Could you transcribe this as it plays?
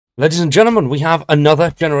Ladies and gentlemen, we have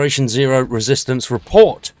another Generation Zero resistance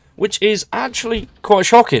report, which is actually quite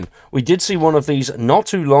shocking. We did see one of these not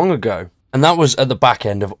too long ago, and that was at the back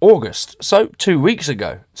end of August, so 2 weeks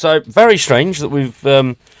ago. So very strange that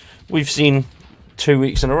we've seen 2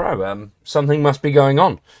 weeks in a row. Something must be going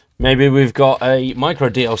on. Maybe we've got a micro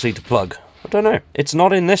DLC to plug. I don't know. It's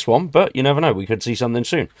not in this one, but you never know. We could see something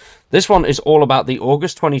soon. This one is all about the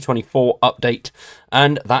August 2024 update,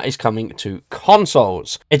 and that is coming to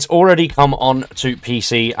consoles. It's already come on to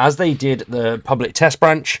PC, as they did the public test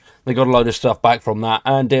branch. They got a load of stuff back from that,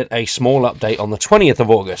 and did a small update on the 20th of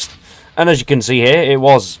August. And as you can see here, it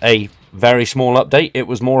was a very small update. It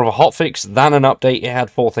was more of a hotfix than an update. It had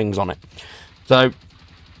 4 things on it. So,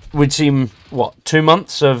 we'd seen, what, 2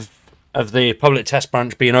 months of the public test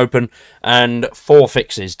branch being open, and 4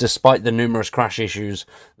 fixes, despite the numerous crash issues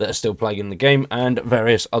that are still plaguing the game, and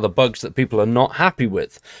various other bugs that people are not happy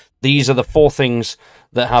with. These are the 4 things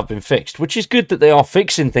that have been fixed, which is good that they are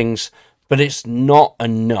fixing things, but it's not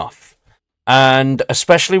enough. And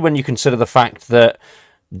especially when you consider the fact that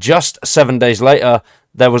just 7 days later,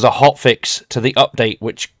 there was a hotfix to the update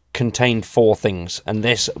which contained 4 things, and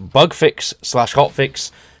this bug fix /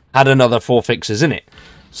 hotfix had another 4 fixes in it.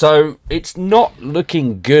 So it's not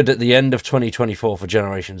looking good at the end of 2024 for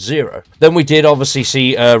Generation Zero. Then we did obviously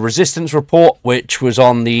see a resistance report, which was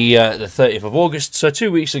on the 30th of August, so 2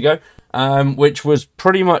 weeks ago, which was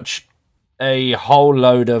pretty much a whole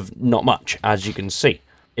load of not much, as you can see.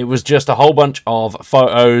 It was just a whole bunch of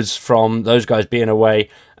photos from those guys being away,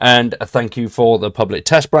 and a thank you for the public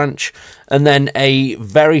test branch, and then a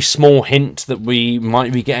very small hint that we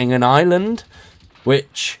might be getting an island,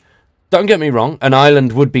 which, don't get me wrong, an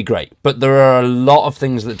island would be great, but there are a lot of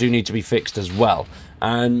things that do need to be fixed as well.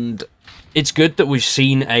 And it's good that we've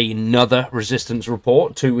seen another resistance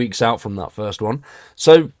report 2 weeks out from that first one.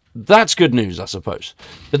 So that's good news, I suppose.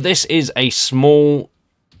 But this is a small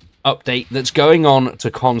update that's going on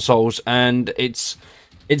to consoles, and it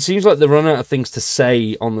seems like they're running out of things to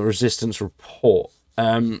say on the resistance report.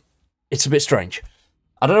 It's a bit strange.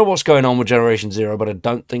 I don't know what's going on with Generation Zero, but I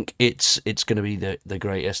don't think it's going to be the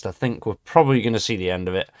greatest. I think we're probably going to see the end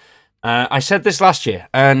of it. I said this last year,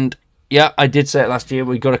 and yeah, I did say it last year.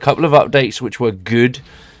 We got a couple of updates which were good,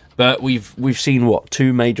 but we've seen, what,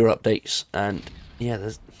 2 major updates, and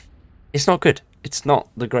yeah, it's not good. It's not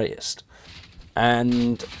the greatest.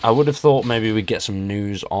 And I would have thought maybe we'd get some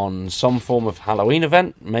news on some form of Halloween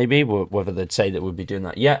event, maybe, whether they'd say that we'd be doing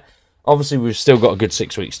that yet. Obviously, we've still got a good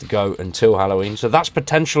 6 weeks to go until Halloween, so that's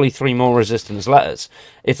potentially 3 more resistance letters,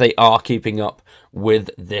 if they are keeping up with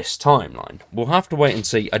this timeline. We'll have to wait and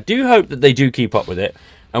see. I do hope that they do keep up with it,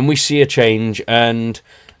 and we see a change, and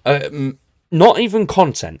not even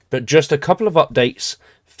content, but just a couple of updates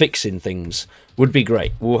fixing things would be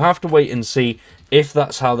great. We'll have to wait and see if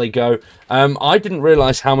that's how they go. I didn't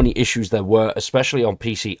realise how many issues there were, especially on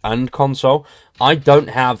PC and console. I don't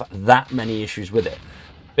have that many issues with it.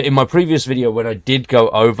 But in my previous video, when I did go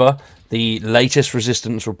over the latest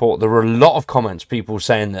resistance report, there were a lot of comments, people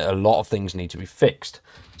saying that a lot of things need to be fixed.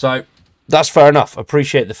 So that's fair enough.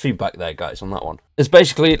 Appreciate the feedback there, guys, on that one. It's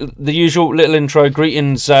basically the usual little intro.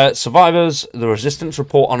 Greetings, survivors. The resistance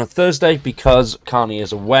report on a Thursday because Carney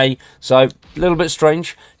is away. So a little bit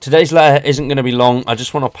strange. Today's letter isn't going to be long. I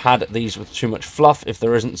just want to pad these with too much fluff if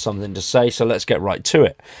there isn't something to say. So let's get right to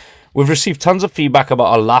it. We've received tons of feedback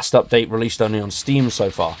about our last update released only on Steam so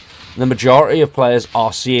far. The majority of players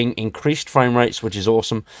are seeing increased frame rates, which is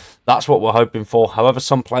awesome. That's what we're hoping for. However,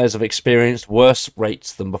 some players have experienced worse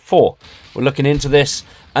rates than before. We're looking into this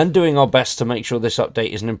and doing our best to make sure this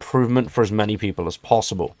update is an improvement for as many people as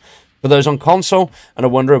possible. For those on console and are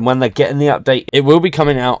wondering when they're getting the update, it will be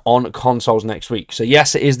coming out on consoles next week. So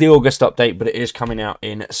yes, it is the August update, but it is coming out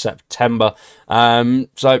in September.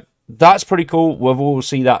 So that's pretty cool. We'll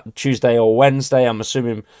see that Tuesday or Wednesday. I'm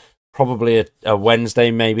assuming probably a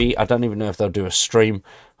Wednesday, maybe. I don't even know if they'll do a stream.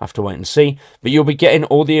 I have to wait and see. But you'll be getting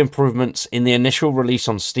all the improvements in the initial release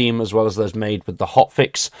on Steam, as well as those made with the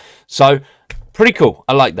hotfix. So, pretty cool.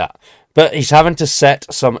 I like that. But he's having to set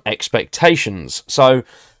some expectations. So,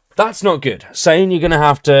 that's not good. Saying you're going to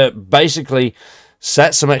have to basically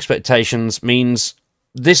set some expectations means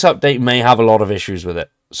this update may have a lot of issues with it.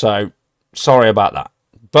 So, sorry about that.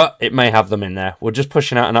 But it may have them in there. We're just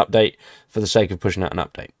pushing out an update for the sake of pushing out an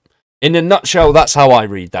update. In a nutshell, that's how I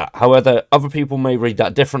read that. However, other people may read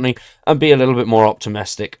that differently and be a little bit more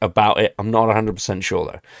optimistic about it. I'm not 100% sure,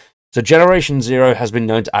 though. So Generation Zero has been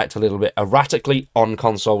known to act a little bit erratically on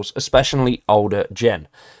consoles, especially older gen.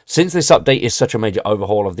 Since this update is such a major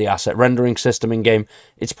overhaul of the asset rendering system in-game,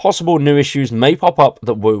 it's possible new issues may pop up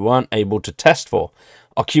that we weren't able to test for.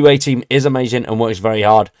 Our QA team is amazing and works very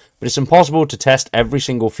hard, but it's impossible to test every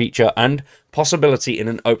single feature and possibility in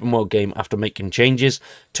an open world game after making changes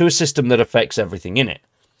to a system that affects everything in it.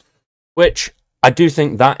 Which, I do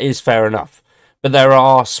think that is fair enough. But there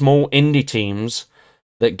are small indie teams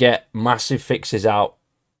that get massive fixes out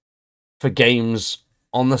for games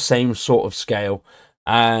on the same sort of scale.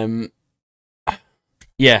 Yeah,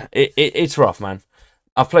 it's rough, man.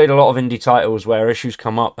 I've played a lot of indie titles where issues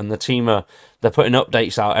come up and the team they're putting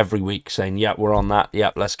updates out every week saying, yeah, we're on that,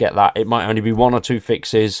 yep, let's get that. It might only be 1 or 2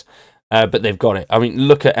 fixes, but they've got it. I mean,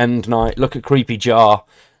 look at End Night, look at Creepy Jar.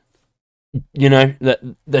 You know, that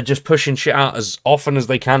they're just pushing shit out as often as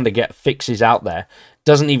they can to get fixes out there.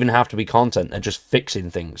 Doesn't even have to be content, they're just fixing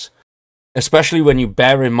things. Especially when you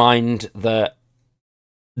bear in mind that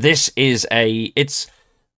this is it's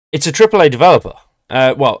a AAA developer.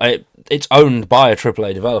 It's owned by a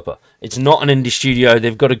AAA developer. It's not an indie studio.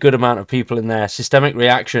 They've got a good amount of people in there. Systemic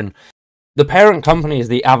Reaction. The parent company is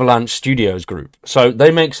the Avalanche Studios group. So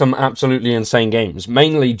they make some absolutely insane games.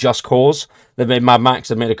 Mainly Just Cause. They've made Mad Max.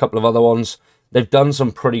 They've made a couple of other ones. They've done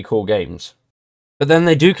some pretty cool games. But then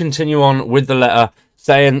they do continue on with the letter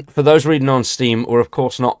saying, for those reading on Steam, we're of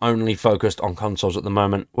course not only focused on consoles at the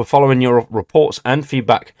moment. We're following your reports and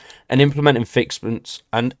feedback and implementing fixes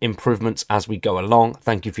and improvements as we go along.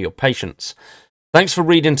 Thank you for your patience. Thanks for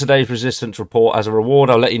reading today's Resistance report. As a reward,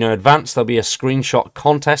 I'll let you know in advance there'll be a screenshot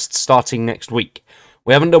contest starting next week.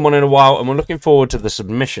 We haven't done one in a while and we're looking forward to the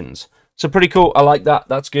submissions. So pretty cool, I like that,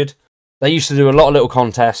 that's good. They used to do a lot of little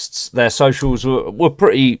contests. Their socials were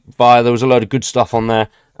pretty fire. There was a load of good stuff on there.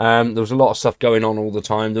 There was a lot of stuff going on all the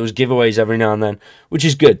time. There was giveaways every now and then, which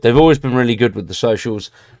is good. They've always been really good with the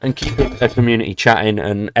socials and keeping their community chatting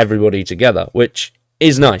and everybody together, which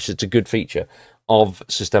is nice. It's a good feature of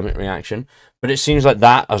Systemic Reaction. But it seems like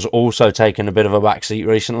that has also taken a bit of a backseat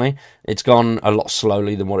recently. It's gone a lot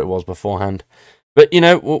slowly than what it was beforehand. But, you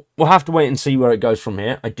know, we'll have to wait and see where it goes from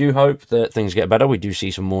here. I do hope that things get better. We do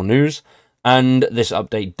see some more news. And this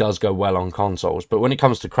update does go well on consoles. But when it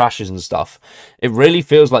comes to crashes and stuff, it really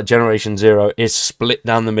feels like Generation Zero is split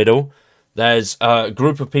down the middle. There's a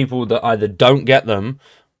group of people that either don't get them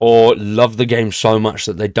or love the game so much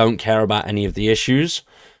that they don't care about any of the issues.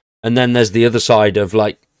 And then there's the other side of,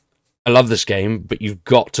 like, I love this game, but you've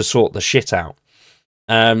got to sort the shit out.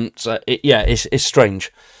 It's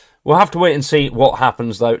strange. We'll have to wait and see what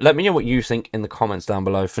happens, though. Let me know what you think in the comments down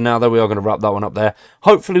below. For now, though, we are going to wrap that one up there.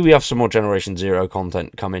 Hopefully, we have some more Generation Zero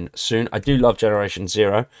content coming soon. I do love Generation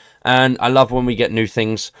Zero, and I love when we get new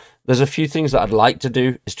things. There's a few things that I'd like to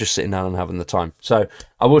do. It's just sitting down and having the time. So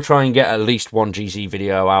I will try and get at least one GZ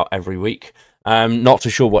video out every week. Not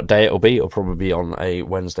too sure what day it'll be. It'll probably be on a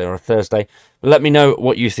Wednesday or a Thursday. But let me know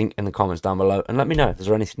what you think in the comments down below, and let me know if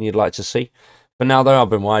there's anything you'd like to see. For now, though, I've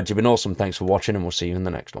been Wired. You've been awesome. Thanks for watching, and we'll see you in the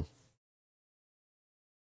next one.